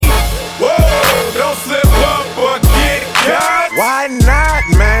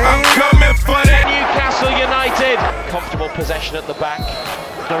formation at the back.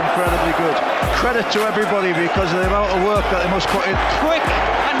 They're incredibly good. Credit to everybody because of the amount of work that they must put in. Quick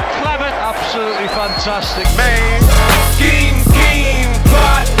and clever. Absolutely fantastic. Man, scheme,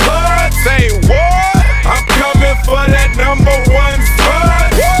 plot, say what? I'm coming for that number one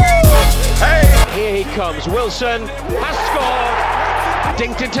spot. Hey. Here he comes. Wilson has scored.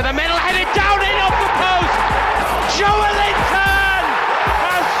 Dinked into the middle, headed down in off the post. Joelinton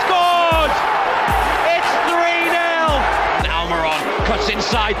has scored. It's 3-0. Almiron cuts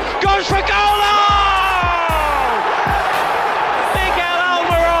inside, goes for goal. Oh! Miguel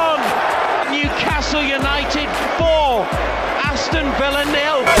Almiron. Newcastle United 4, Aston Villa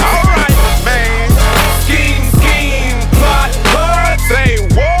 0. All right, man. Scheme, plot, say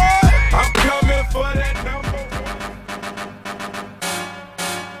what? I'm coming for that number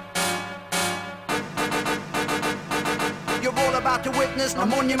one. You're all about to witness a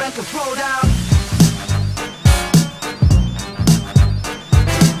monumental throwdown.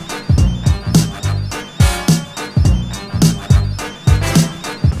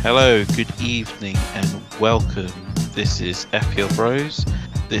 Hello, good evening and welcome. This is FPL Bros.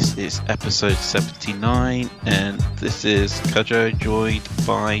 This is episode 79 and this is Kojo joined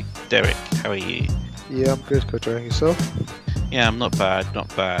by Derek. How are you? Yeah, I'm good, Kojo. Yourself? Yeah, I'm not bad.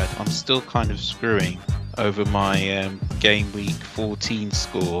 I'm still kind of screwing over my game week 14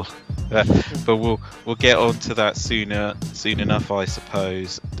 score. But we'll get on to that soon enough, I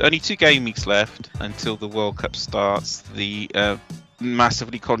suppose. Only 2 game weeks left until the World Cup starts. The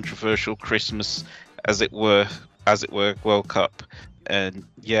massively controversial Christmas, as it were, World Cup. And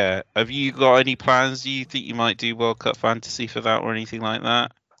yeah, have you got any plans? Do you think you might do World Cup fantasy for that or anything like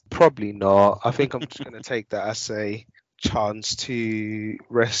that? Probably not. I think I'm just going to take that as a chance to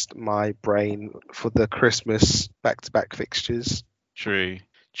rest my brain for the Christmas back-to-back fixtures. True.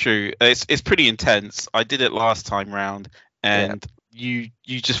 It's pretty intense. I did it last time round, and you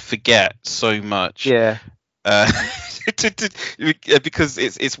just forget so much. Yeah. Because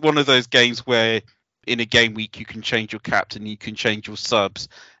it's one of those games where in a game week you can change your captain, you can change your subs,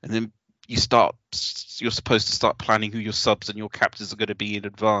 and then you're supposed to start planning who your subs and your captains are going to be in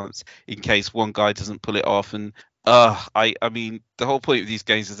advance in case one guy doesn't pull it off. And I mean the whole point of these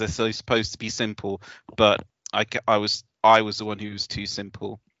games is they're supposed to be simple, but I was the one who was too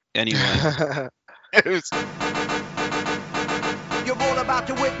simple. Anyway, You're all about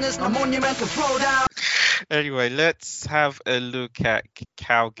to witness a monumental throwdown. Anyway, let's have a look at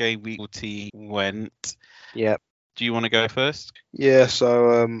how game week 14 went. Yeah. Do you want to go first? Yeah,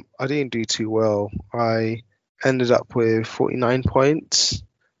 so I didn't do too well. I ended up with 49 points.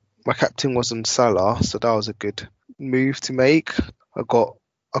 My captain wasn't Salah, so that was a good move to make. I caught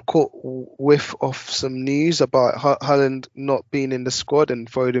whiff of some news about Haaland not being in the squad and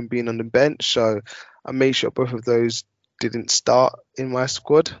Foden being on the bench, so I made sure both of those didn't start in my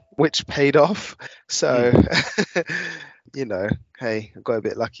squad, which paid off. So, hey, I got a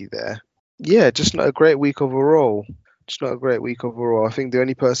bit lucky there. Yeah, just not a great week overall. I think the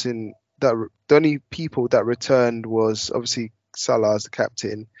only people that returned was obviously Salah as the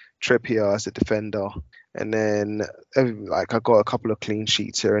captain, Trippier as the defender, and then I got a couple of clean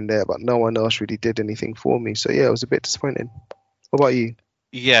sheets here and there, but no one else really did anything for me. So yeah, it was a bit disappointing. What about you?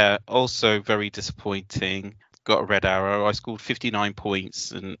 Yeah, also very disappointing. Got a red arrow. I scored 59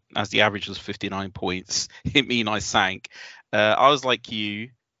 points, and as the average was 59 points, it mean I sank. I was like you,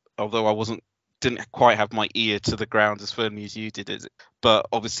 although I didn't quite have my ear to the ground as firmly as you did. But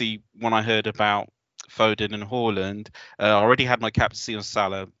obviously, when I heard about Foden and Haaland, I already had my captaincy on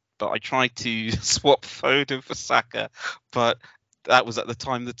Salah, but I tried to swap Foden for Saka, but that was at the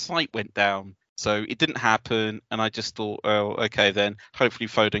time the site went down. So it didn't happen, and I just thought, oh, okay, then hopefully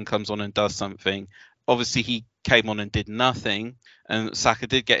Foden comes on and does something. Obviously, he came on and did nothing, and Saka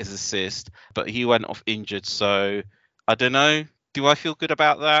did get his assist, but he went off injured. So I don't know. Do I feel good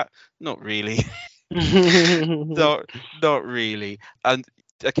about that? Not really. not really. And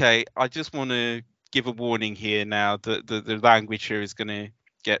okay, I just want to give a warning here now that the language here is going to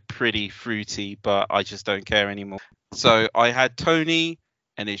get pretty fruity, but I just don't care anymore. So I had Tony,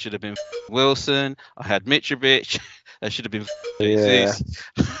 and it should have been Wilson. I had Mitrovic. That should have been Jesus.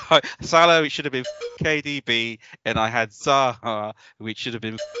 Salah, it should have been KDB, and I had Zaha, which should have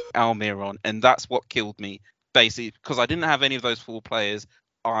been Almiron, and that's what killed me, basically, because I didn't have any of those 4 players.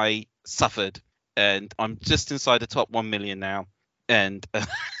 I suffered, and I'm just inside the top 1 million now, and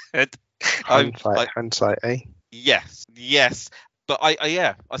hindsight, eh? Yes, but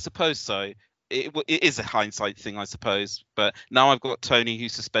I suppose so. It is a hindsight thing, I suppose, but now I've got Tony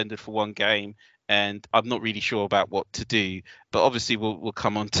who's suspended for 1 game. And I'm not really sure about what to do, but obviously we'll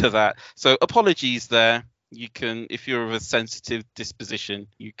come on to that. So apologies there. you can, if you're of a sensitive disposition,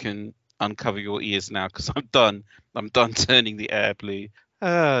 you can uncover your ears now, because I'm done. I'm done turning the air blue.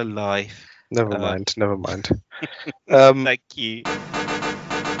 Life. Never mind. Thank you.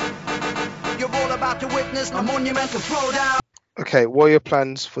 You're all about to witness a monumental throwdown. Okay, what are your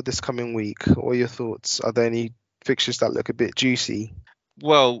plans for this coming week? What are your thoughts? Are there any fixtures that look a bit juicy?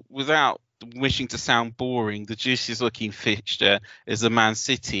 Well, without wishing to sound boring, the juiciest looking fixture is the Man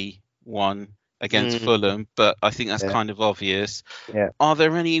City one against Fulham, but I think that's kind of obvious. Yeah. Are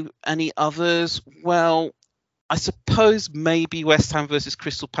there any others? Well, I suppose maybe West Ham versus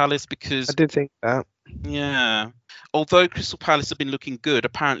Crystal Palace, because I did think that. Yeah. Although Crystal Palace have been looking good,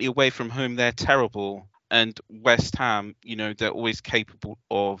 apparently away from home they're terrible. And West Ham, they're always capable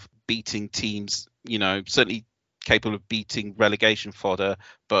of beating teams, certainly capable of beating relegation fodder,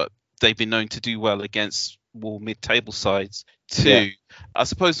 but they've been known to do well against more mid-table sides too. Yeah. I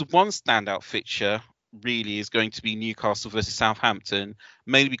suppose the one standout fixture really is going to be Newcastle versus Southampton,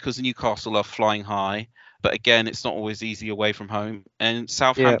 mainly because Newcastle are flying high. But again, it's not always easy away from home. And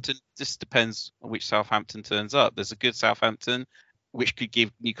Southampton, just depends on which Southampton turns up. There's a good Southampton, which could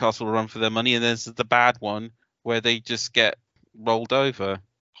give Newcastle a run for their money. And there's the bad one where they just get rolled over.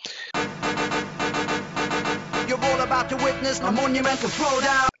 You're all about to witness a monumental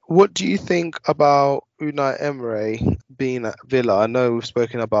throwdown. What do you think about Unai Emery being at Villa? I know we've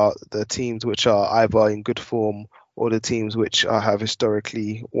spoken about the teams which are either in good form or the teams which have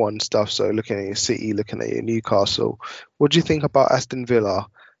historically won stuff. So looking at your City, looking at your Newcastle, what do you think about Aston Villa?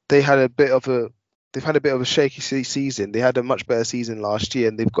 They've had a bit of a shaky season. They had a much better season last year,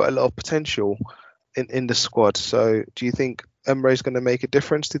 and they've got a lot of potential in the squad. So do you think Emery's going to make a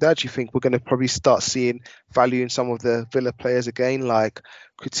difference to that? Do you think we're going to probably start seeing value in some of the Villa players again, like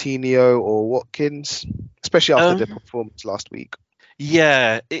Coutinho or Watkins, especially after their performance last week?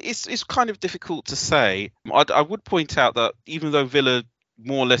 Yeah, it's kind of difficult to say. I would point out that even though Villa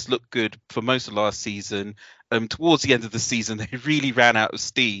more or less looked good for most of last season, towards the end of the season they really ran out of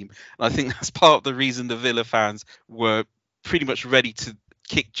steam. And I think that's part of the reason the Villa fans were pretty much ready to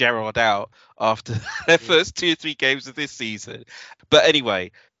kick Gerrard out after their first 2 or 3 games of this season. But anyway,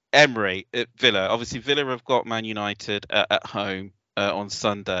 Emery at Villa. Obviously, Villa have got Man United at home on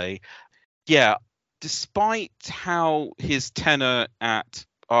Sunday. Yeah. Despite how his tenure at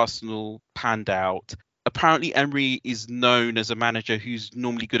Arsenal panned out, apparently Emery is known as a manager who's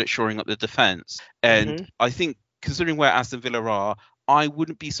normally good at shoring up the defence. And I think, considering where Aston Villa are, I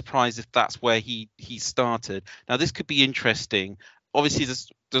wouldn't be surprised if that's where he started. Now, this could be interesting. Obviously,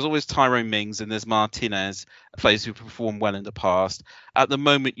 there's always Tyrone Mings and there's Martinez, players who performed well in the past. At the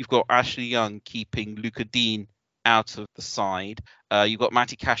moment, you've got Ashley Young keeping Luca Dean out of the side. You've got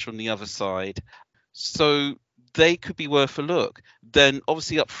Matty Cash on the other side. So they could be worth a look. Then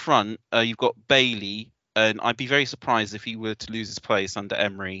obviously up front, you've got Bailey, and I'd be very surprised if he were to lose his place under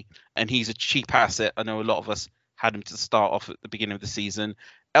Emery. And he's a cheap asset. I know a lot of us had him to start off at the beginning of the season.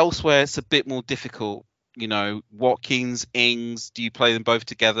 Elsewhere, it's a bit more difficult. Watkins, Ings, do you play them both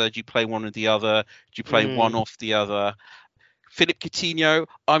together? Do you play one or the other? Do you play one off the other? Philip Coutinho,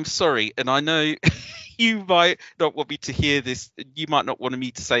 I'm sorry, and I know you might not want me to hear this. You might not want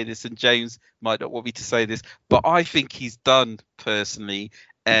me to say this, and James might not want me to say this, but I think he's done personally.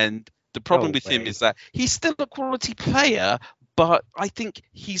 And the problem with him is that he's still a quality player, but I think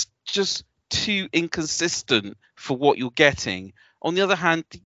he's just too inconsistent for what you're getting. On the other hand,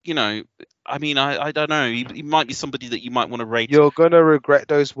 I don't know. He might be somebody that you might want to rate. You're going to regret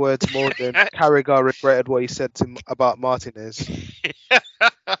those words more than Carragher regretted what he said about Martinez.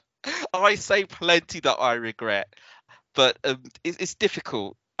 I say plenty that I regret, but it's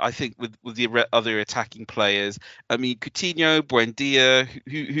difficult, I think, with the other attacking players. I mean, Coutinho, Buendia,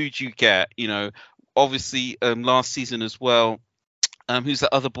 who do you get? Obviously, last season as well, who's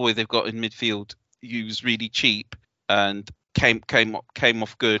that other boy they've got in midfield who's really cheap and came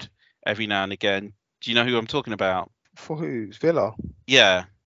off good every now and again? Do you know who I'm talking about? For who? Villa? Yeah.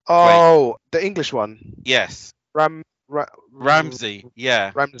 Oh, the English one. Yes. Ramsey.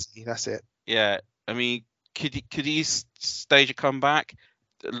 Yeah. Ramsey, that's it. Yeah. I mean, could he stage a comeback?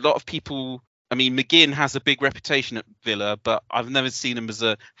 A lot of people. I mean, McGinn has a big reputation at Villa, but I've never seen him as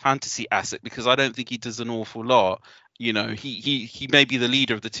a fantasy asset because I don't think he does an awful lot. He may be the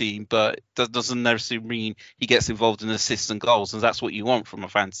leader of the team, but that doesn't necessarily mean he gets involved in assists and goals, and that's what you want from a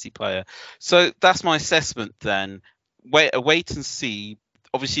fantasy player. So that's my assessment then. Wait and see.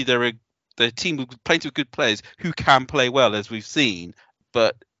 Obviously, they're a team with plenty of good players who can play well, as we've seen.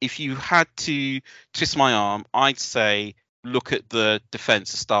 But if you had to twist my arm, I'd say look at the defence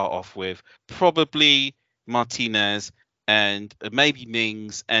to start off with. Probably Martinez and maybe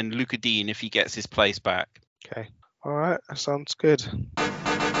Mings and Luca Dean if he gets his place back. Okay. All right. That sounds good.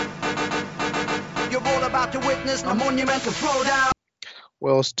 You're all about to witness a monumental throwdown.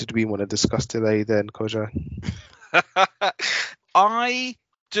 What else did we want to discuss today then, Kojo? I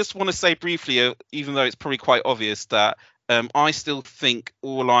just want to say briefly, even though it's probably quite obvious, that I still think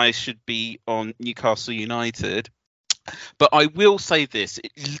all eyes should be on Newcastle United. But I will say this.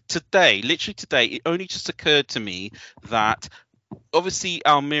 Literally today, it only just occurred to me that obviously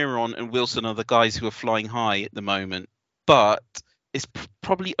Almiron and Wilson are the guys who are flying high at the moment. But it's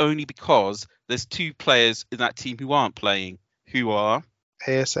probably only because there's two players in that team who aren't playing, who are...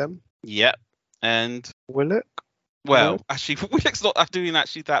 ASM? Yep. And... Willock? Well, actually, Willock's not doing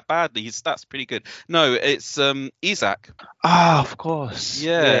actually that badly. His stats pretty good. No, it's Isak. Ah, of course.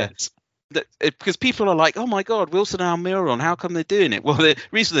 Yeah. Yes. Because people are like, oh my God, Wilson and Almiron, how come they're doing it? Well, the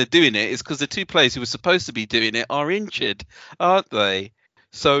reason they're doing it is because the two players who were supposed to be doing it are injured, aren't they?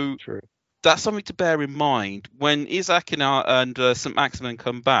 So True. That's something to bear in mind. When Isak and St. Maximin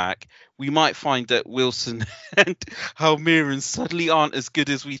come back, we might find that Wilson and Almiron suddenly aren't as good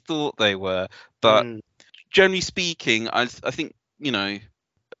as we thought they were. But generally speaking, I think, you know,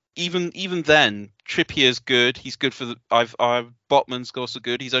 even then, Trippier's good. He's good for Botman's also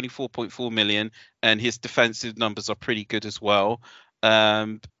good. He's only 4.4 million, and his defensive numbers are pretty good as well.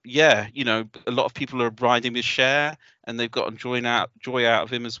 Yeah, you know, a lot of people are riding his share, and they've gotten joy out of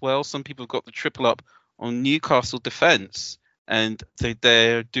him as well. Some people have got the triple up on Newcastle defence, and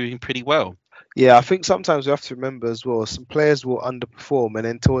they're doing pretty well. Yeah, I think sometimes we have to remember as well, some players will underperform, and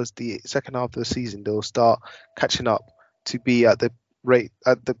then towards the second half of the season, they'll start catching up to be at the rate,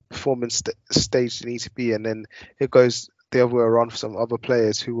 at the performance stage they need to be, and then it goes the other way around for some other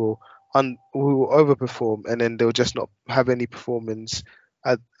players who will overperform, and then they'll just not have any performance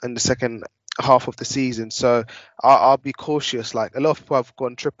in the second half of the season. So I'll be cautious. Like, a lot of people have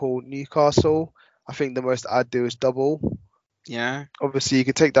gone triple Newcastle. I think the most I'd do is double. Yeah. Obviously, you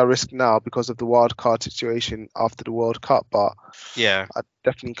can take that risk now because of the wild card situation after the World Cup, but yeah, I'd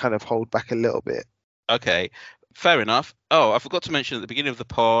definitely kind of hold back a little bit. Okay, fair enough. Oh, I forgot to mention at the beginning of the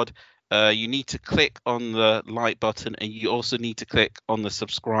pod, you need to click on the like button, and you also need to click on the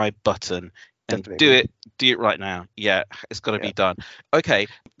subscribe button. And Definitely. do it right now. Yeah, it's got to be done. Okay,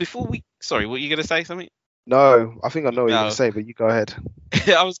 sorry, were you going to say something? No, I think I know what you're going to say, but you go ahead.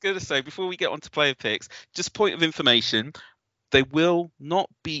 I was going to say, before we get on to player picks, just point of information, there will not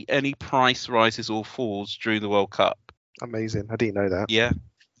be any price rises or falls during the World Cup. Amazing. I didn't know that. Yeah.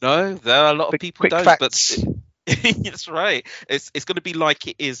 No, there are a lot of people quick don't. Facts. But that's right. It's going to be like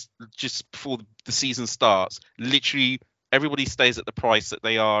it is just before the season starts. Literally, everybody stays at the price that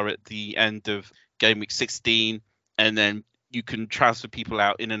they are at the end of game week 16, and then you can transfer people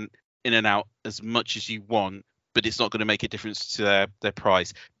out in and out as much as you want, but it's not going to make a difference to their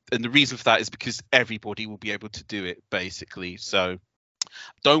price. And the reason for that is because everybody will be able to do it, basically. So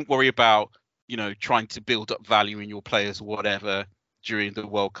don't worry about, you know, trying to build up value in your players or whatever during the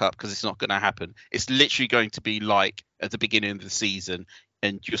World Cup, because it's not going to happen. It's literally going to be like at the beginning of the season,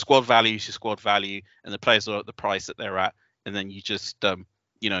 and your squad value is your squad value, and the players are at the price that they're at, and then you just do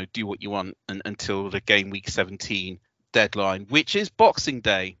what you want until the game week 17 deadline, which is Boxing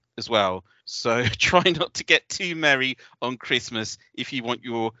Day as well. So try not to get too merry on Christmas if you want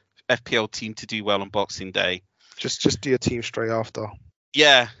your FPL team to do well on Boxing Day. Just do your team straight after.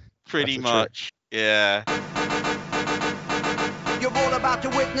 Yeah, pretty much. Yeah. You're all about to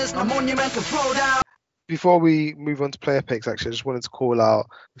witness a monumental throwdown. Before we move on to player picks, actually, I just wanted to call out,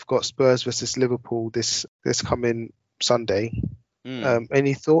 we've got Spurs versus Liverpool this coming Sunday.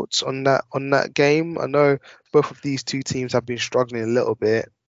 Any thoughts on that game? I know both of these two teams have been struggling a little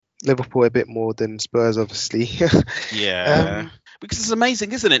bit. Liverpool a bit more than Spurs, obviously. Yeah. Because it's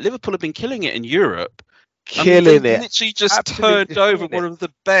amazing, isn't it? Liverpool have been killing it in Europe. Killing it. Literally just Absolutely turned over killing one of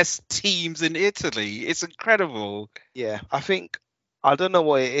the best teams in Italy. It's incredible. Yeah, I don't know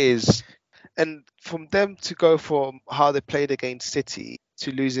what it is. And from them to go from how they played against City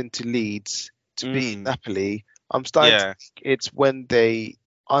to losing to Leeds to beat Napoli, I'm starting to think it's when they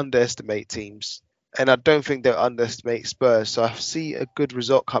underestimate teams. And I don't think they'll underestimate Spurs. So I see a good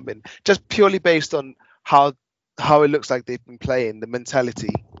result coming, just purely based on how it looks like they've been playing, the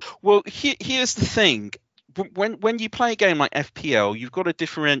mentality. Well, here's the thing. When you play a game like FPL, you've got to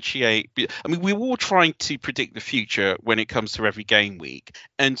differentiate. I mean, we're all trying to predict the future when it comes to every game week.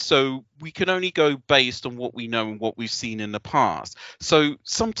 And so we can only go based on what we know and what we've seen in the past. So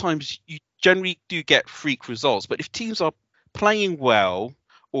sometimes you generally do get freak results. But if teams are playing well,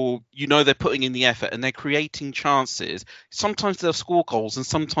 or you know they're putting in the effort and they're creating chances, sometimes they'll score goals and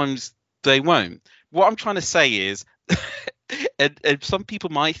sometimes they won't. What I'm trying to say is and some people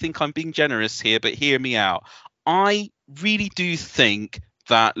might think I'm being generous here, but hear me out. I really do think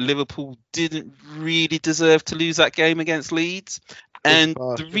that Liverpool didn't really deserve to lose that game against Leeds. And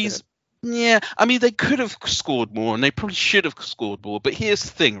the reason, yeah, I mean, they could have scored more and they probably should have scored more. But here's the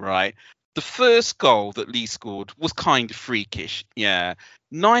thing, right? The first goal that Leeds scored was kind of freakish. Yeah.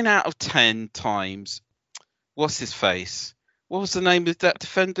 9 out of 10 times. What's his face? What was the name of that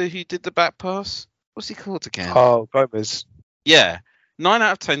defender who did the back pass? What's he called again? Oh, Gomez. Yeah. 9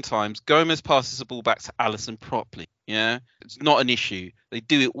 out of 10 times, Gomez passes the ball back to Alisson properly. Yeah. It's not an issue. They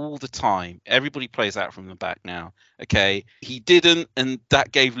do it all the time. Everybody plays out from the back now. Okay. He didn't, and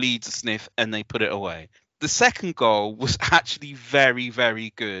that gave Leeds a sniff, and they put it away. The second goal was actually very,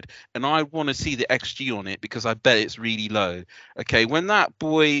 very good. And I want to see the XG on it because I bet it's really low. Okay. When that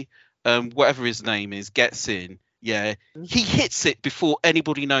boy, whatever his name is, gets in, yeah, he hits it before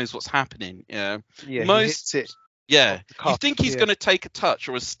anybody knows what's happening. Yeah. Yeah, Most, he hits it. Yeah. Cuff, You think he's going to take a touch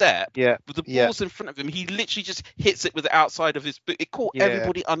or a step, Yeah. but the ball's in front of him. He literally just hits it with the outside of his boot. It caught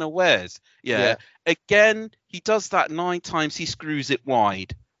everybody unawares. Yeah. Again, he does that 9 times. He screws it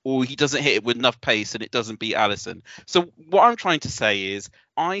wide, or he doesn't hit it with enough pace and it doesn't beat Alisson. So what I'm trying to say is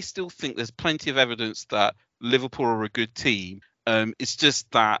I still think there's plenty of evidence that Liverpool are a good team. It's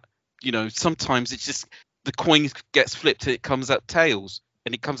just that, you know, sometimes it's just the coin gets flipped and it comes out tails.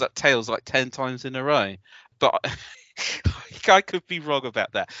 And it comes out tails like 10 times in a row. But I could be wrong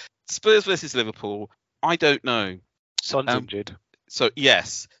about that. Spurs versus Liverpool, I don't know. Son's injured. So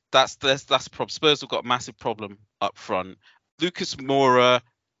yes, that's the problem. Spurs have got a massive problem up front. Lucas Moura,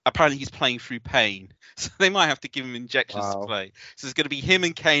 apparently he's playing through pain, so they might have to give him injections to play. So it's going to be him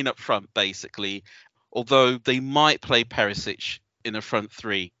and Kane up front basically. Although they might play Perisic in the front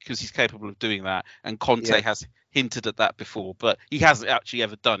three because he's capable of doing that, and Conte has hinted at that before, but he hasn't actually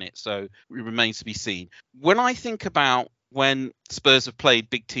ever done it, so it remains to be seen. When I think about when Spurs have played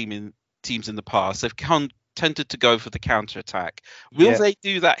big teams in the past, they've tended to go for the counter-attack. Will they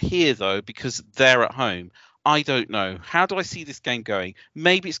do that here, though, because they're at home? I don't know. How do I see this game going?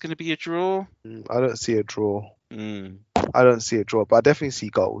 Maybe it's going to be a draw? I don't see a draw. I don't see a draw, but I definitely see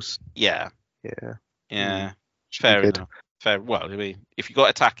goals. Yeah. Yeah. Fair enough. Well, I mean, if you've got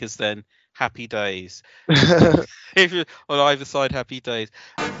attackers, then happy days. If you're on either side, happy days.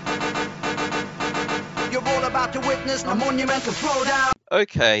 You're all about to witness a monumental throwdown.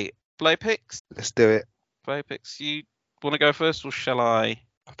 Okay, play picks. Let's do it. Play picks. You want to go first, or shall I?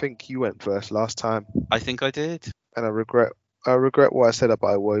 I think you went first last time. I think I did. And I regret what I said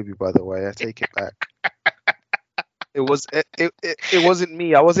about Iwobi, by the way. I take it back. It wasn't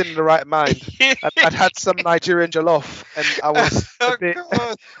me. I wasn't in the right mind. I'd had some Nigerian jollof, and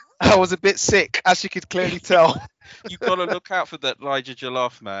I was a bit sick, as you could clearly tell. You've got to look out for that Niger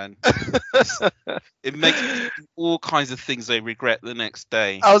jollof, man. It makes people do all kinds of things they regret the next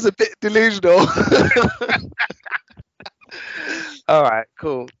day. I was a bit delusional. All right,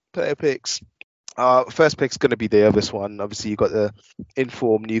 cool. Player picks. First pick's going to be the obvious one. Obviously, you got the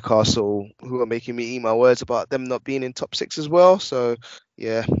informed Newcastle, who are making me eat my words about them not being in top 6 as well. So,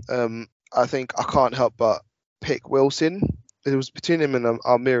 yeah, I think I can't help but pick Wilson. It was between him and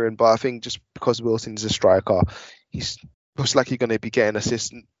Almiron, but I think just because Wilson is a striker, he's most likely going to be getting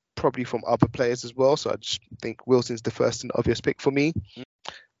assists probably from other players as well. So I just think Wilson's the first and obvious pick for me.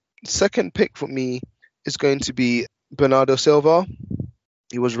 Second pick for me is going to be Bernardo Silva.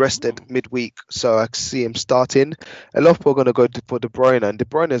 He was rested midweek, so I see him starting. A lot of people are going to go for De Bruyne, and De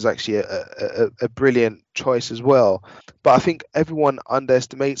Bruyne is actually a brilliant choice as well. But I think everyone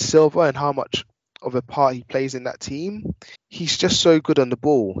underestimates Silva and how much of a part he plays in that team. He's just so good on the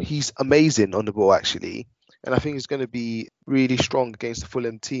ball. He's amazing on the ball, actually. And I think he's going to be really strong against the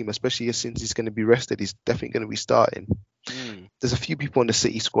Fulham team, especially since he's going to be rested. He's definitely going to be starting. There's a few people in the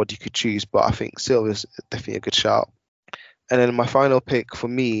City squad you could choose, but I think Silva's definitely a good shout. And then my final pick for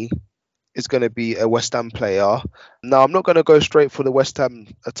me is going to be a West Ham player. Now, I'm not going to go straight for the West Ham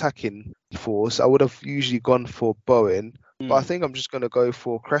attacking force. I would have usually gone for Bowen, but I think I'm just going to go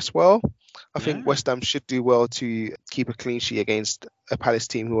for Cresswell. I think West Ham should do well to keep a clean sheet against a Palace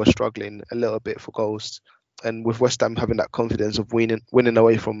team who are struggling a little bit for goals. And with West Ham having that confidence of winning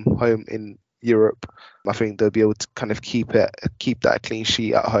away from home in Europe, I think they'll be able to kind of keep that clean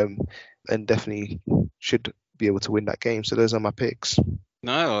sheet at home, and definitely should be able to win that game. So those are my picks.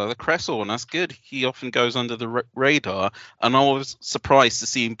 No, the Cresswell one, that's good. He often goes under the radar, and I was surprised to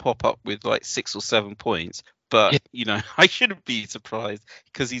see him pop up with like 6 or 7 points. But, you know, I shouldn't be surprised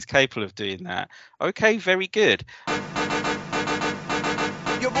because he's capable of doing that. Okay, very good.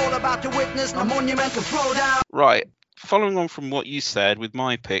 You're all about to witness a monumental throwdown. Right, following on from what you said with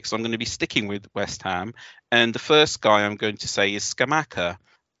my picks, I'm going to be sticking with West Ham. And the first guy I'm going to say is Scamacca.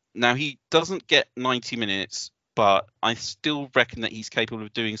 Now, he doesn't get 90 minutes, but I still reckon that he's capable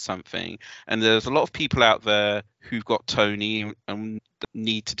of doing something. And there's a lot of people out there who've got Tony and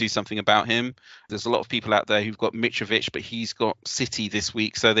need to do something about him. There's a lot of people out there who've got Mitrovic, but he's got City this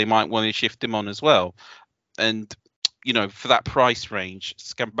week, so they might want to shift him on as well. And, you know, for that price range,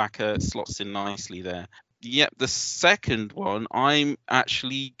 Scamacca slots in nicely there. Yep, the second one, I'm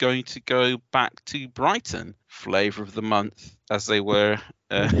actually going to go back to Brighton, flavour of the month, as they were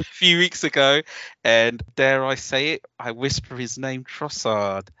a few weeks ago. And dare I say it, I whisper his name,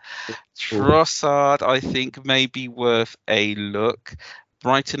 Trossard. Trossard, I think, may be worth a look.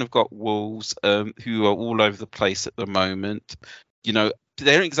 Brighton have got Wolves, who are all over the place at the moment. You know,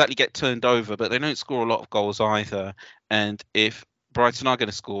 they don't exactly get turned over, but they don't score a lot of goals either. And if Brighton are going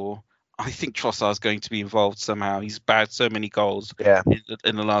to score, I think Trossard's going to be involved somehow. He's bagged so many goals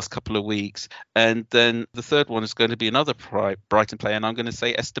in the last couple of weeks. And then the third one is going to be another Brighton player, and I'm going to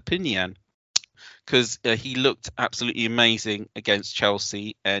say Estupiñán, because he looked absolutely amazing against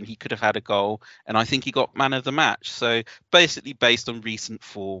Chelsea, and he could have had a goal, and I think he got man of the match. So basically, based on recent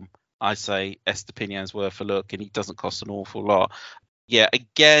form, I say Estupiñán's worth a look, and he doesn't cost an awful lot. Yeah,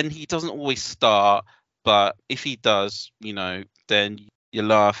 again, he doesn't always start, but if he does, you know, then you're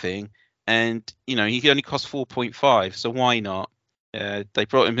laughing. And, you know, he only costs 4.5, so why not? They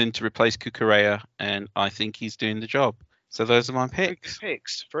brought him in to replace Cucurella, and I think he's doing the job. So those are my picks.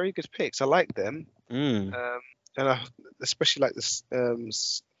 Very good picks. I like them. And I especially like this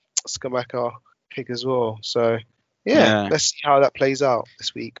Scamacca pick as well. So, yeah, let's see how that plays out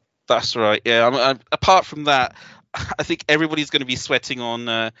this week. That's right. Yeah, apart from that, I think everybody's going to be sweating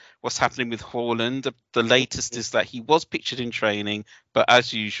on what's happening with Haaland. The latest is that he was pictured in training, but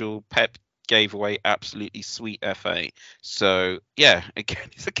as usual, Pep gave away absolutely sweet FA. So, yeah, again,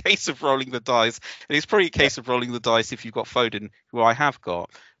 it's a case of rolling the dice. And it's probably a case of rolling the dice if you've got Foden, who I have got.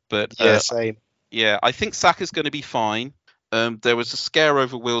 But same. Yeah, I think Saka's going to be fine. There was a scare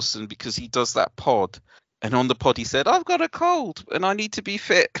over Wilson because he does that pod. And on the pod, he said, I've got a cold and I need to be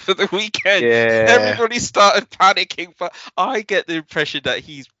fit for the weekend. Yeah. Everybody started panicking, but I get the impression that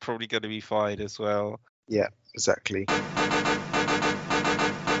he's probably going to be fine as well. Yeah, exactly.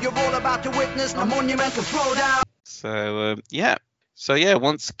 You're all about to witness a monumental throwdown. So,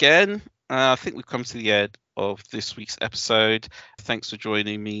 once again, I think we've come to the end of this week's episode. Thanks for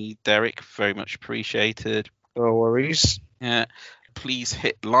joining me, Derek. Very much appreciated. No worries. Yeah. Please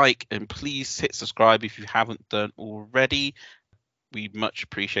hit like and please hit subscribe if you haven't done already. We'd much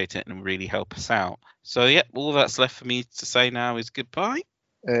appreciate it and really help us out. So, all that's left for me to say now is goodbye.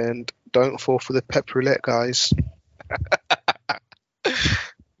 And don't fall for the pep roulette, guys.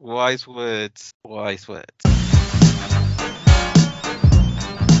 Wise words.